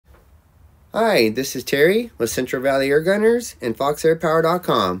Hi, this is Terry with Central Valley Air Gunners and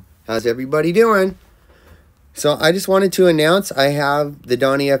FoxAirPower.com. How's everybody doing? So I just wanted to announce I have the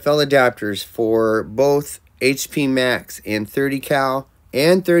Donnyfl adapters for both HP Max and 30 cal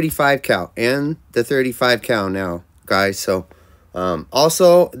and 35 cal and the 35 cal now, guys. So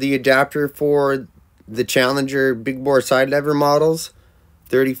also the adapter for the Challenger big bore side lever models,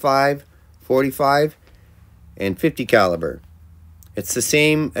 35, 45, and 50 caliber. It's the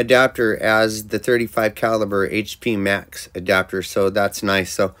same adapter as the 35 caliber HP Max adapter, so that's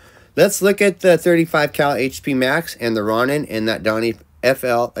nice. So let's look at the 35 cal HP Max and the Ronin and that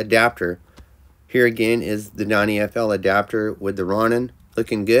Donnyfl adapter. Here again is the Donnyfl adapter with the Ronin,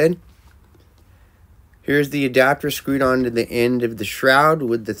 looking good. Here's the adapter screwed onto the end of the shroud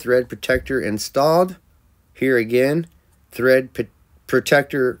with the thread protector installed. Here again, thread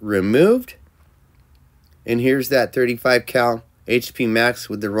protector removed. And here's that 35 cal HP Max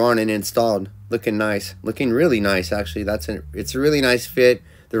with the Ronin installed, looking nice, looking really nice actually. It's a really nice fit.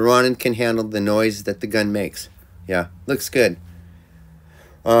 The Ronin can handle the noise that the gun makes. Yeah, looks good.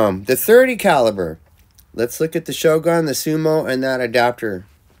 The 30 caliber. Let's look at the Shogun, the Sumo, and that adapter.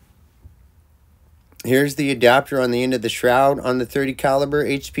 Here's the adapter on the end of the shroud on the 30 caliber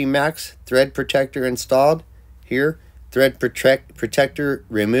HP Max. Thread protector installed. Here, thread protector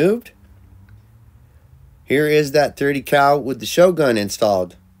removed. Here is that 30 cal with the Shogun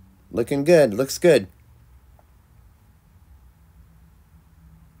installed. Looking good, looks good.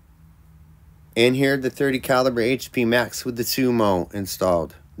 And here the 30 caliber HP Max with the Sumo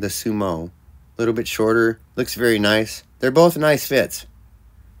installed. The Sumo. A little bit shorter, looks very nice. They're both nice fits.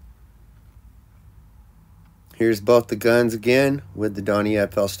 Here's both the guns again with the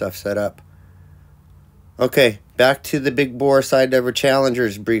Donnyfl stuff set up. Okay, back to the big bore side lever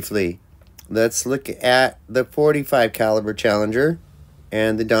Challengers briefly. Let's look at the 45 caliber Challenger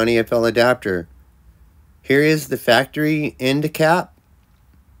and the Donnyfl adapter. Here is the factory end cap.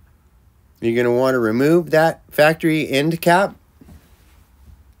 You're going to want to remove that factory end cap.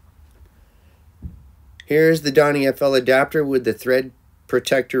 Here's the Donnyfl adapter with the thread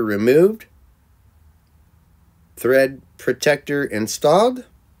protector removed. Thread protector installed.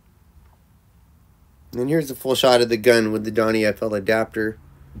 And here's a full shot of the gun with the Donnyfl adapter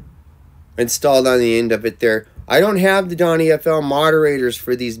installed on the end of it there. I don't have the Donnyfl moderators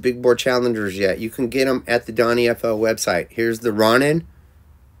for these big bore Challengers yet. You can get them at the Donnyfl website. Here's the Ronin.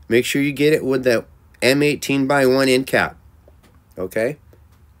 Make sure you get it with the M18x1 end cap. Okay.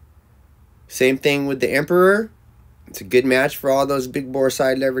 Same thing with the Emperor. It's a good match for all those big bore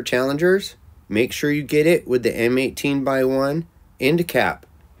side lever Challengers. Make sure you get it with the M18x1 end cap.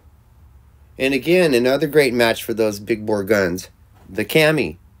 And again, another great match for those big bore guns, the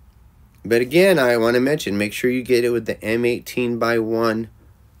Cami. But again, I want to mention, make sure you get it with the M18x1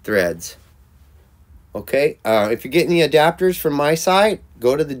 threads. Okay, if you're getting the adapters from my site,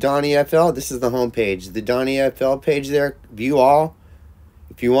 go to the Donnyfl. This is the home page. The Donnyfl page there, view all.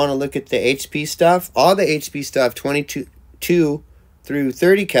 If you want to look at the HP stuff, all the HP stuff, 22 through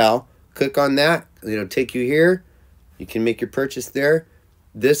 30 cal, click on that. It'll take you here. You can make your purchase there.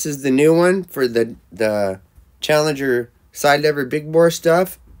 This is the new one for the Challenger side lever big bore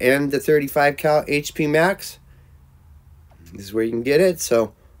stuff and the 35 cal HP Max. This is where you can get it.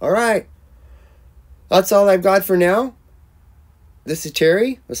 So, all right. That's all I've got for now. This is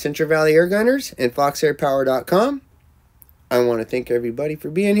Terry with Central Valley Air Gunners and FoxAirPower.com. I want to thank everybody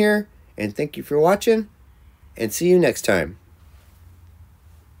for being here, and thank you for watching, and see you next time.